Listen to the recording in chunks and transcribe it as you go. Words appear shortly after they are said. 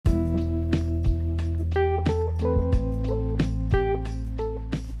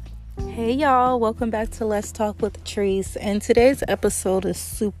Hey y'all, welcome back to Let's Talk with Trees. And today's episode is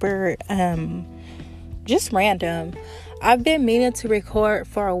super just random. I've been meaning to record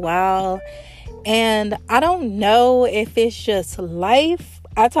for a while, and I don't know if it's just life.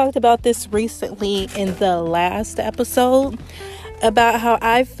 I talked about this recently in the last episode about how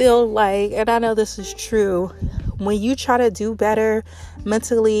I feel like, and I know this is true, when you try to do better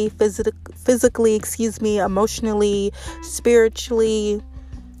mentally, physically, emotionally, spiritually,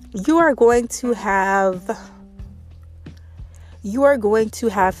 you are going to have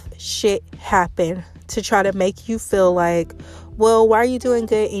shit happen to try to make you feel like, well, why are you doing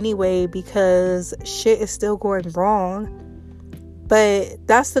good anyway? Because shit is still going wrong. But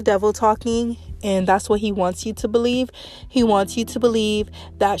that's the devil talking, and that's what he wants you to believe. He wants you to believe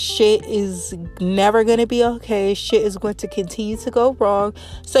that shit is never going to be okay. Shit is going to continue to go wrong.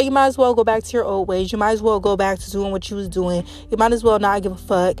 So you might as well go back to your old ways. You might as well go back to doing what you was doing. You might as well not give a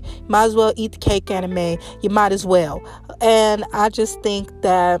fuck. You might as well eat the cake anime. You might as well. And I just think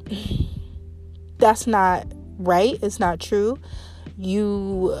that that's not right. It's not true.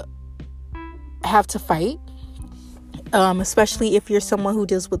 You have to fight. Especially if you're someone who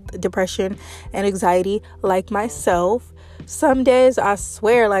deals with depression and anxiety like myself. Some days I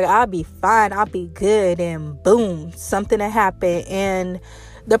swear, like, I'll be fine, I'll be good, and boom, something will happen. And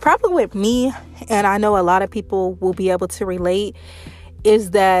the problem with me, and I know a lot of people will be able to relate,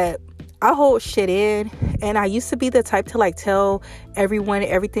 is that I hold shit in, and I used to be the type to like tell everyone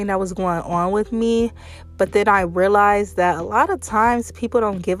everything that was going on with me, but then I realized that a lot of times people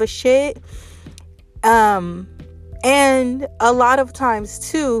don't give a shit. And a lot of times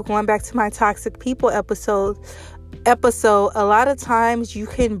too, going back to my toxic people episode, a lot of times you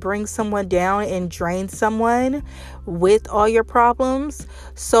can bring someone down and drain someone with all your problems.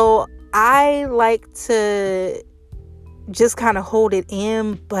 So I like to just kind of hold it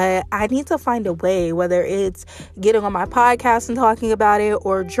in, but I need to find a way, whether it's getting on my podcast and talking about it,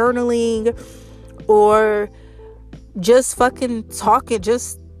 or journaling, or just fucking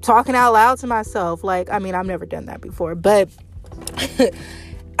talking out loud to myself. Like, I mean, I've never done that before, but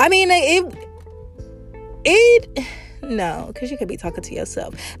I mean, no, because you could be talking to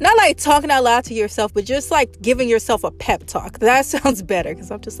yourself, not like talking out loud to yourself, but just like giving yourself a pep talk. That sounds better,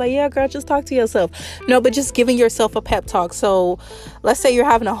 because I'm just like, yeah, girl, just talk to yourself. No, but just giving yourself a pep talk. So let's say you're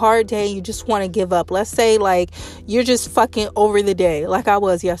having a hard day, you just want to give up. Let's say like you're just fucking over the day, like I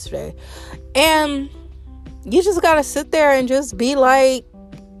was yesterday, and you just gotta sit there and just be like,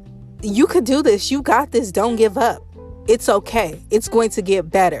 you could do this. You got this. Don't give up. It's okay. It's going to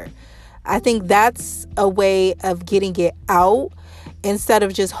get better. I think that's a way of getting it out instead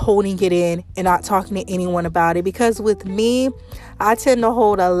of just holding it in and not talking to anyone about it. Because with me, I tend to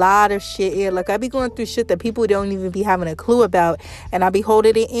hold a lot of shit in. Like, I be going through shit that people don't even be having a clue about, and I be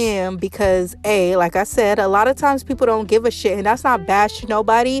holding it in because, like I said, a lot of times people don't give a shit, and that's not bashing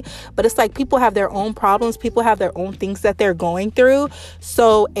nobody, but it's like people have their own problems. People have their own things that they're going through.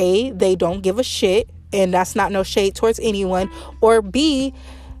 So they don't give a shit, and that's not no shade towards anyone. Or B,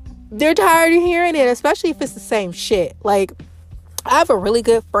 they're tired of hearing it, especially if it's the same shit. Like, I have a really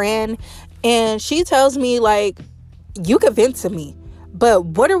good friend, and she tells me, like, you can vent to me, but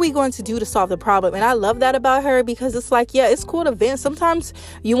what are we going to do to solve the problem? And I love that about her, because it's like, yeah, it's cool to vent. Sometimes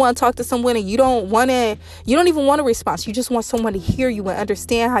you want to talk to someone and you don't even want a response. You just want someone to hear you and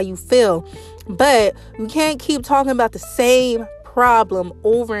understand how you feel. But you can't keep talking about the same problem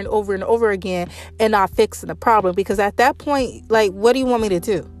over and over and over again and not fixing the problem, because at that point, like, what do you want me to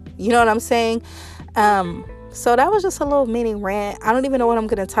do? You know what I'm saying? So that was just a little mini rant. I don't even know what I'm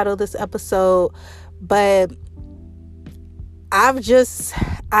going to title this episode, but I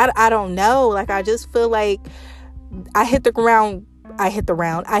don't know. Like, I just feel like I hit the ground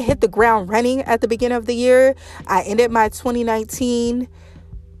running at the beginning of the year. I ended my 2019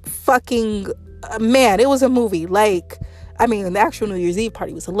 fucking, man, it was a movie. Like, I mean, the actual New Year's Eve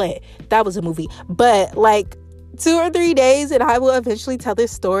party was lit. That was a movie. But like 2 or 3 days, and I will eventually tell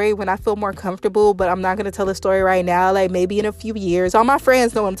this story when I feel more comfortable, but I'm not going to tell the story right now. Like, maybe in a few years. All my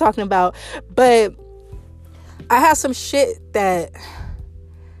friends know what I'm talking about. But I had some shit that,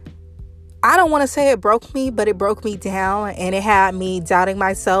 I don't want to say it broke me, but it broke me down, and it had me doubting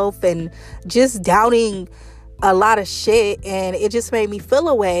myself and just doubting a lot of shit, and it just made me feel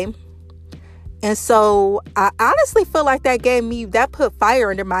away. And so I honestly feel like that put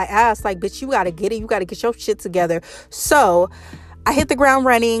fire under my ass. Like, bitch, you got to get it. You got to get your shit together. So I hit the ground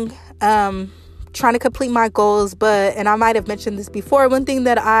running, trying to complete my goals. And I might have mentioned this before, one thing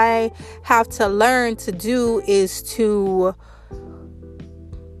that I have to learn to do is to,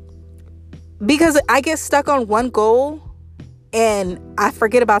 because I get stuck on one goal and I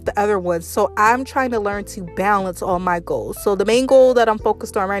forget about the other ones. So I'm trying to learn to balance all my goals. So the main goal that I'm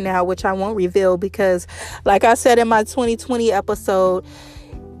focused on right now, which I won't reveal because like I said in my 2020 episode,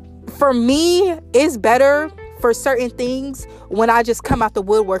 for me, it's better for certain things when I just come out the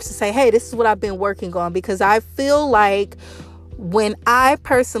woodworks to say, hey, this is what I've been working on. Because I feel like when I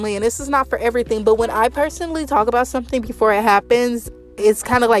personally, and this is not for everything, but when I personally talk about something before it happens, it's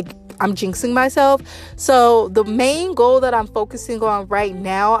kind of like I'm jinxing myself. So the main goal that I'm focusing on right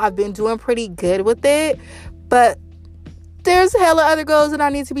now, I've been doing pretty good with it, but there's hella other goals that I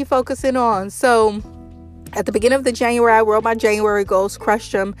need to be focusing on. So at the beginning of the January, I wrote my January goals,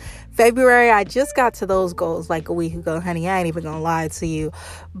 crushed them. February, I just got to those goals like a week ago, honey. I ain't even gonna lie to you.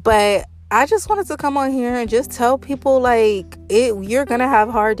 But I just wanted to come on here and just tell people, like, you're gonna have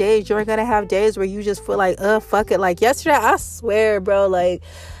hard days. You're gonna have days where you just feel like, fuck it. Like yesterday, I swear, bro, like,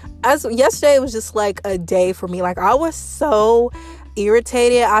 yesterday was just like a day for me. Like, I was so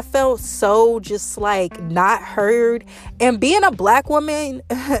irritated. I felt so just like not heard. And being a black woman,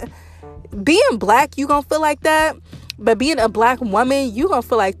 being black, you gonna feel like that. But being a black woman, you gonna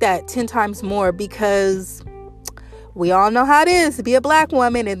feel like that 10 times more, because we all know how it is to be a black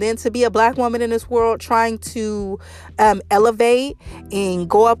woman, and then to be a black woman in this world trying to elevate and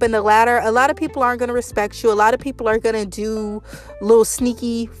go up in the ladder. A lot of people aren't going to respect you. A lot of people are going to do little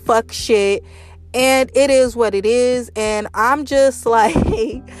sneaky fuck shit. And it is what it is. And I'm just like,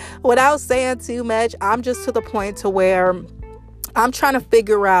 without saying too much, I'm just to the point to where I'm trying to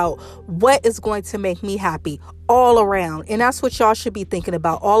figure out what is going to make me happy all around. And that's what y'all should be thinking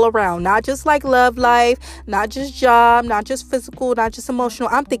about, all around. Not just like love life, not just job, not just physical, not just emotional.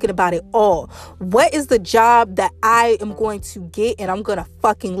 I'm thinking about it all. What is the job that I am going to get and I'm going to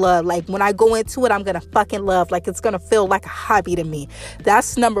fucking love? Like when I go into it, I'm going to fucking love. Like it's going to feel like a hobby to me.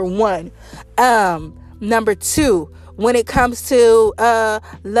 That's number one. Number two, when it comes to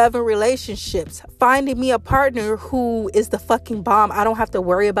love and relationships, finding me a partner who is the fucking bomb. I don't have to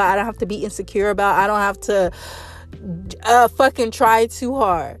worry about, I don't have to be insecure about, I don't have to fucking try too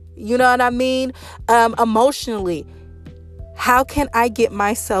hard. You know what I mean? Emotionally, how can I get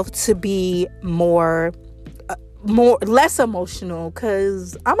myself to be less emotional?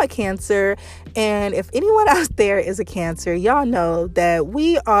 Because I'm a Cancer, and if anyone out there is a Cancer, y'all know that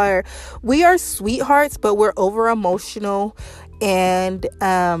we are sweethearts, but we're over emotional. And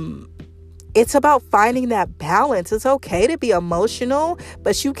it's about finding that balance. It's okay to be emotional,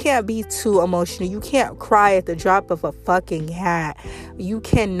 but you can't be too emotional. You can't cry at the drop of a fucking hat. You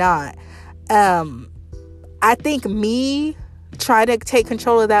cannot. I think me trying to take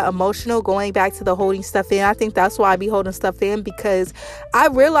control of that emotional, going back to the holding stuff in, I think that's why I be holding stuff in, because I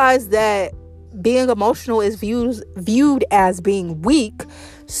realize that being emotional is viewed as being weak.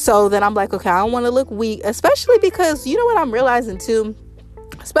 So then I'm like, okay, I don't want to look weak, especially because you know what I'm realizing too,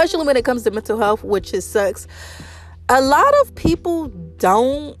 especially when it comes to mental health, which sucks. A lot of people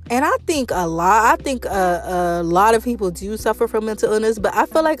don't, and I think a lot of people do suffer from mental illness, but I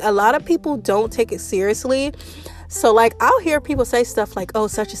feel like a lot of people don't take it seriously. So like I'll hear people say stuff like, oh,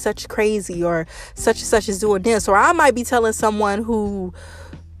 such and such crazy, or such and such is doing this, or I might be telling someone who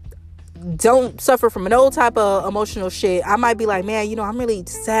don't suffer from an old type of emotional shit. I might be like, man, you know, I'm really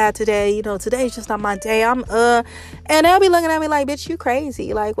sad today. You know, today's just not my day. And they'll be looking at me like, bitch, you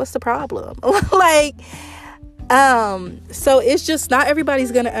crazy. Like, what's the problem? Like, so it's just not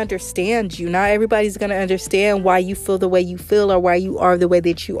everybody's going to understand you. Not everybody's going to understand why you feel the way you feel or why you are the way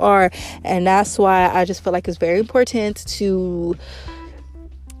that you are. And that's why I just feel like it's very important to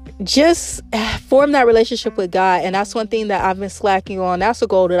just form that relationship with God. And that's one thing that I've been slacking on. That's a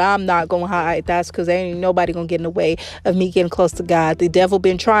goal that I'm not going to hide. That's because ain't nobody going to get in the way of me getting close to God. The devil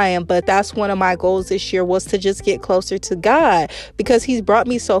been trying, but that's one of my goals this year, was to just get closer to God, because he's brought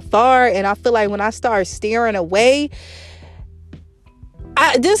me so far. And I feel like when I start steering away,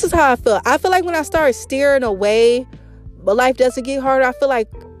 this is how I feel. I feel like when I start steering away, but life doesn't get harder, I feel like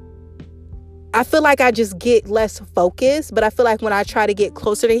I just get less focused. But I feel like when I try to get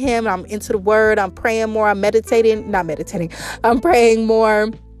closer to him, I'm into the word, I'm praying more, I'm praying more,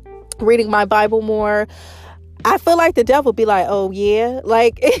 reading my Bible more, I feel like the devil be like, oh yeah,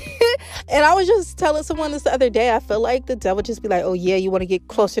 like, and I was just telling someone this the other day, I feel like the devil just be like, oh yeah, you want to get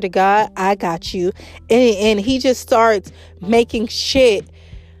closer to God? I got you. And he just starts making shit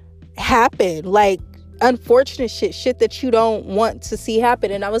happen, like unfortunate shit that you don't want to see happen.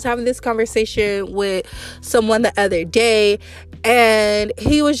 And I was having this conversation with someone the other day, and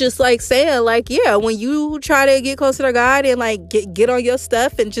he was just like saying, like, yeah, when you try to get closer to God and like get on your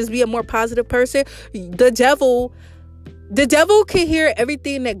stuff and just be a more positive person, the devil the devil can hear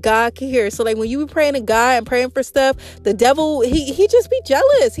everything that God can hear. So like when you be praying to God and praying for stuff, the devil, he just be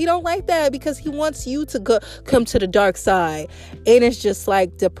jealous. He don't like that because he wants you to come to the dark side. And it's just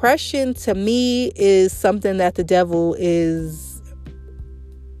like depression to me is something that the devil is,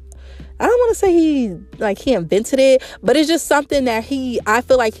 I don't want to say he invented it, but it's just something that I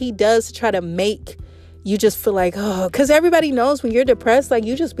feel like he does to try to make you just feel like, oh, because everybody knows when you're depressed, like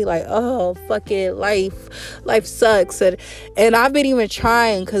you just be like, oh, fuck it, life sucks. And I've been even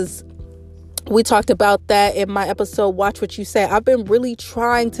trying, because we talked about that in my episode, Watch What You Say. I've been really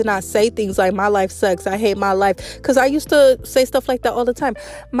trying to not say things like my life sucks, I hate my life, because I used to say stuff like that all the time.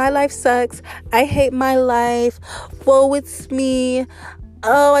 My life sucks, I hate my life, woe it's me,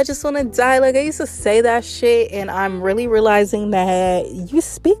 oh, I just want to die. Like, I used to say that shit, and I'm really realizing that you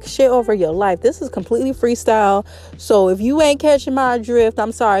speak shit over your life. This is completely freestyle. So if you ain't catching my drift,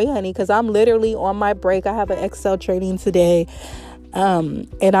 I'm sorry, honey, because I'm literally on my break. I have an Excel training today, and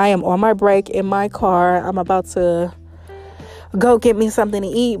I am on my break in my car. I'm about to go get me something to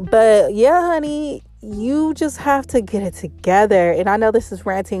eat. But yeah, honey, you just have to get it together. And I know this is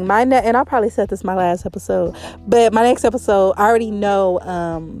ranting. And I probably said this my last episode, but my next episode, I already know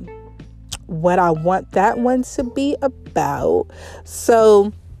what I want that one to be about.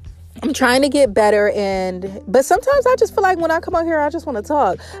 So I'm trying to get better, but sometimes I just feel like when I come on here, I just want to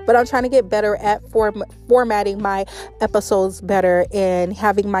talk. But I'm trying to get better at formatting my episodes better and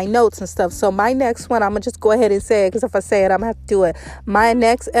having my notes and stuff. So my next one, I'm going to just go ahead and say it, because if I say it, I'm going to have to do it. My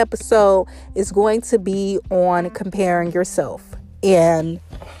next episode is going to be on comparing yourself. And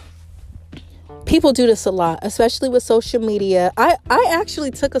people do this a lot, especially with social media. I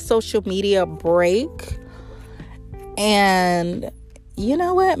actually took a social media break, and you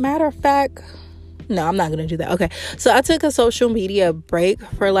know what? Matter of fact, no, I'm not going to do that. Okay. So I took a social media break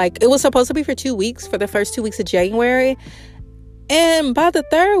for it was supposed to be for 2 weeks, for the first 2 weeks of January. And by the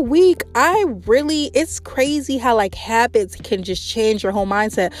third week, it's crazy how habits can just change your whole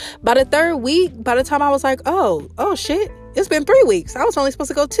mindset. By the third week, by the time I was like, oh shit, it's been 3 weeks. I was only supposed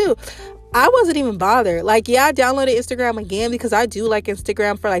to go 2. I wasn't even bothered. I downloaded Instagram again because I do like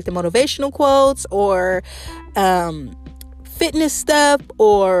Instagram for the motivational quotes or, fitness stuff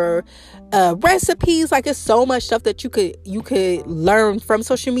or recipes. It's so much stuff that you could learn from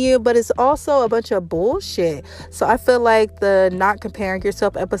social media, but it's also a bunch of bullshit. So I feel like the not comparing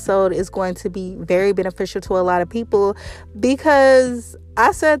yourself episode is going to be very beneficial to a lot of people, because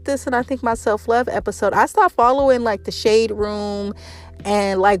I said this, and I think my self-love episode, I stopped following the Shade Room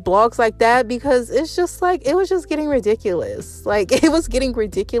and blogs like that, because it's just it was just getting ridiculous. It was getting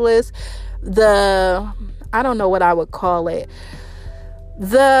ridiculous. I don't know what I would call it.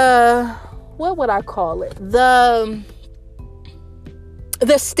 What would I call it? The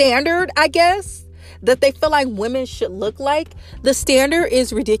standard, I guess, that they feel like women should look like. The standard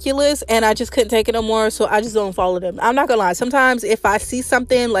is ridiculous, and I just couldn't take it no more, so I just don't follow them. I'm not gonna lie. Sometimes if I see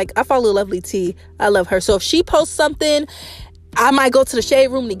something, I follow Lovely T. I love her. So if she posts something, I might go to the Shade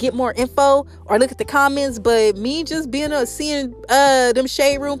Room to get more info or look at the comments. But me just seeing them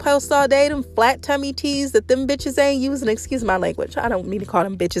Shade Room posts all day, them flat tummy tees that them bitches ain't using, excuse my language, I don't mean to call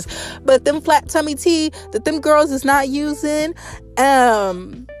them bitches, but them flat tummy tee that them girls is not using.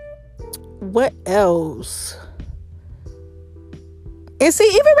 What else? And see,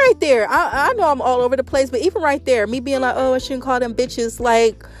 even right there, I know I'm all over the place, but even right there, me being oh, I shouldn't call them bitches,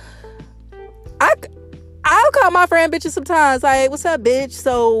 I'll call my friend bitches sometimes. What's up, bitch?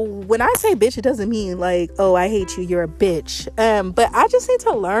 So when I say bitch, it doesn't mean oh, I hate you, you're a bitch. But I just need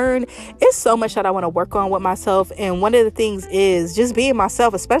to learn. It's so much that I want to work on with myself. And one of the things is just being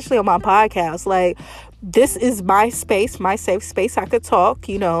myself, especially on my podcast. This is my space, my safe space. I could talk,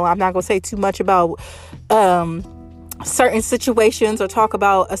 I'm not going to say too much about, certain situations or talk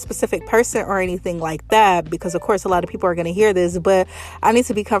about a specific person or anything like that, because of course a lot of people are going to hear this, but I need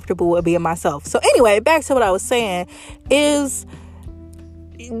to be comfortable with being myself. So anyway, back to what I was saying is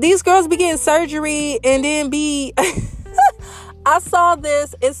these girls be getting surgery and then I saw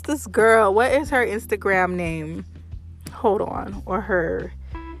this, it's this girl, what is her Instagram name? Hold on.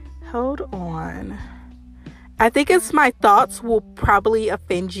 I think it's My Thoughts Will Probably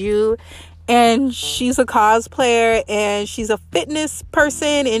Offend You. And she's a cosplayer, and she's a fitness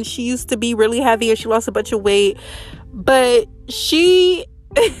person, and she used to be really heavy, and she lost a bunch of weight. But she's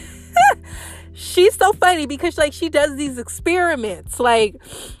so funny because she does these experiments.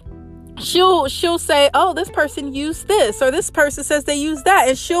 She'll say, oh, this person used this, or this person says they use that,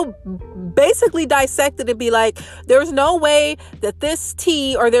 and she'll basically dissect it and be there's no way that this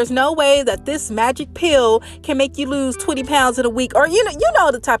tea, or there's no way that this magic pill can make you lose 20 pounds in a week, or you know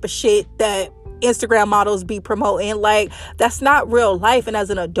the type of shit that Instagram models be promoting. Like, that's not real life. And as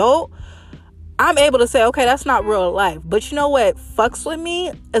an adult, I'm able to say, okay, that's not real life. But you know what fucks with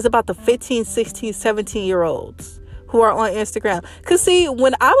me is about the 15, 16, 17-year-olds who are on Instagram. Because see,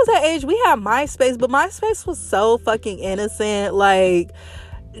 when I was that age, we had MySpace, but MySpace was so fucking innocent. Like,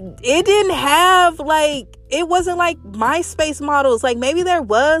 it didn't have, like, it wasn't like MySpace models. Like, maybe there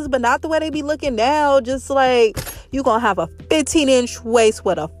was, but not the way they be looking now. Just like, you gonna have a 15-inch waist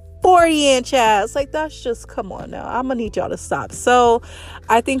with a 40-inch ass. Like, that's just, come on now. I'm gonna need y'all to stop. So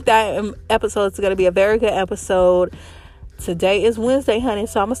I think that episode is gonna be a very good episode. Today is Wednesday, honey,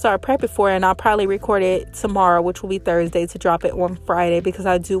 so I'm gonna start prepping for it, and I'll probably record it tomorrow, which will be Thursday, to drop it on Friday, because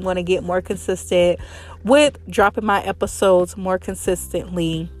I do want to get more consistent with dropping my episodes more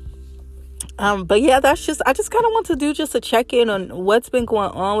consistently. But yeah, I just kind of want to do just a check-in on what's been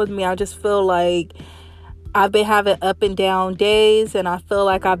going on with me. I just feel like I've been having up and down days, and I feel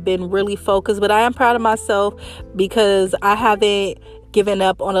like I've been really focused, but I am proud of myself because I haven't given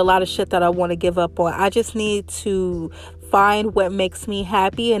up on a lot of shit that I want to give up on. I just need to find what makes me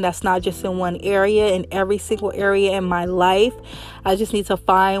happy, and that's not just in one area, in every single area in my life. I just need to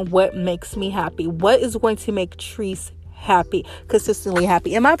find what makes me happy. What is going to make Treese happy, consistently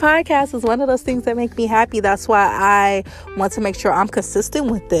happy? And my podcast is one of those things that make me happy. That's why I want to make sure I'm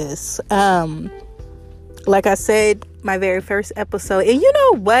consistent with this. Like I said, my very first episode, and you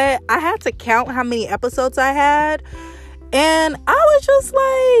know what? I had to count how many episodes I had, and I was just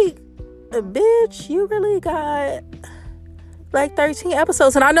like, bitch, you really got like 13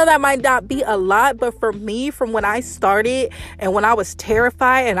 episodes. And I know that might not be a lot, but for me, from when I started and when I was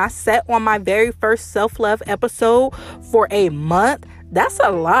terrified and I sat on my very first self-love episode for a month, that's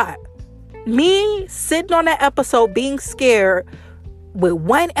a lot. Me sitting on that episode being scared with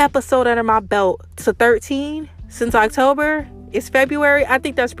one episode under my belt to 13 since October, it's February. I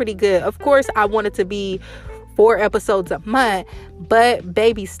think that's pretty good. Of course, I want it to be 4 episodes a month, but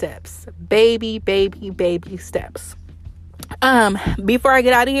baby steps, baby steps. Before I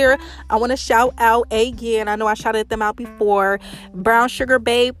get out of here, I want to shout out again. I know I shouted them out before. Brown Sugar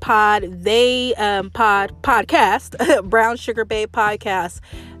Babe podcast, Brown Sugar Babe podcast.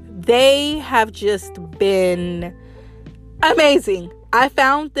 They have just been amazing. I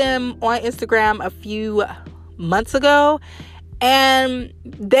found them on Instagram a few months ago, and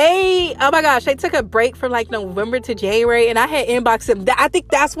they took a break from like November to January, and I had inboxed them. I think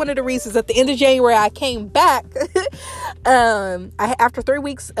that's one of the reasons at the end of January I came back. After 3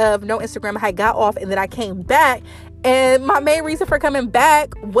 weeks of no Instagram, I got off, and then I came back, and my main reason for coming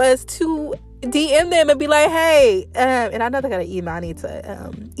back was to DM them and be like, hey, and I know they got an email. I need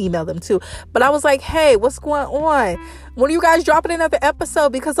to email them too. But I was like, hey, what's going on? When are you guys dropping another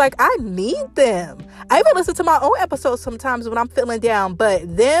episode? Because like, I need them. I even listen to my own episodes sometimes when I'm feeling down.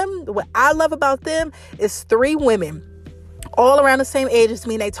 But them, what I love about them is 3 women all around the same age as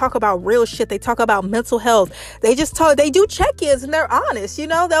me. They talk about real shit. They talk about mental health. They do check-ins, and they're honest. You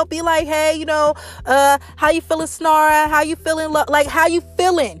know, they'll be like, hey, you know, how you feeling, Snara? How you feeling? Like, how you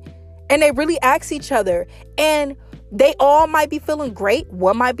feeling? And they really ask each other, and they all might be feeling great.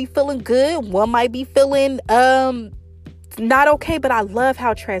 One might be feeling good. One might be feeling not okay. But I love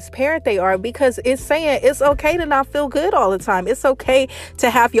how transparent they are, because it's saying it's okay to not feel good all the time. It's okay to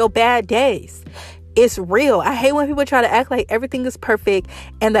have your bad days. It's real. I hate when people try to act like everything is perfect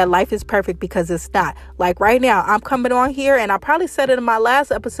and that life is perfect, because it's not. Like right now, I'm coming on here, and I probably said it in my last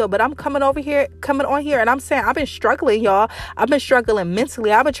episode, but I'm coming on here, and I'm saying I've been struggling, y'all. I've been struggling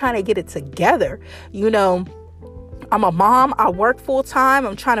mentally. I've been trying to get it together. You know, I'm a mom. I work full time.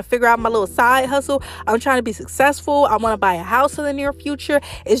 I'm trying to figure out my little side hustle. I'm trying to be successful. I want to buy a house in the near future.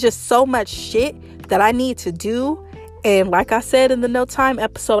 It's just so much shit that I need to do. And like I said in the No Time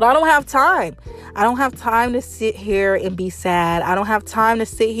episode, I don't have time. I don't have time to sit here and be sad. I don't have time to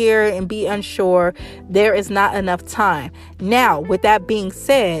sit here and be unsure. There is not enough time. Now, with that being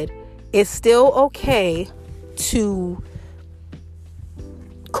said, it's still okay to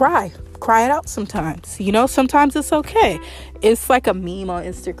cry it out sometimes. You know, sometimes it's okay. It's like a meme on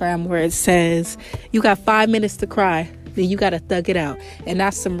Instagram where it says, you got 5 minutes to cry, then you got to thug it out. And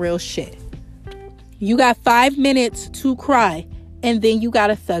that's some real shit. You got 5 minutes to cry, and then you got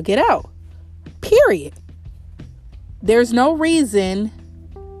to thug it out. Period. There's no reason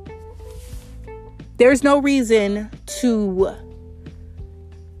to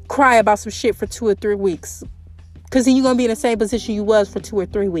cry about some shit for 2 or 3 weeks, because then you're going to be in the same position you was for 2 or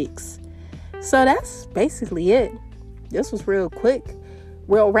 3 weeks. So that's basically it. This was real quick,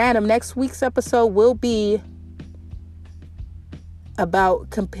 real random. Next week's episode will be about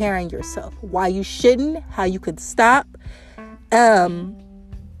comparing yourself, why you shouldn't, how you could stop.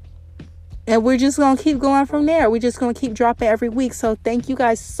 And we're just going to keep going from there. We're just going to keep dropping every week. So thank you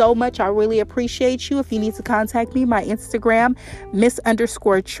guys so much. I really appreciate you. If you need to contact me, my Instagram,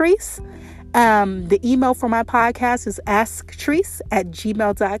 Miss_Treese. The email for my podcast is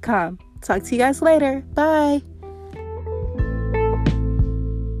asktreese@gmail.com. Talk to you guys later. Bye.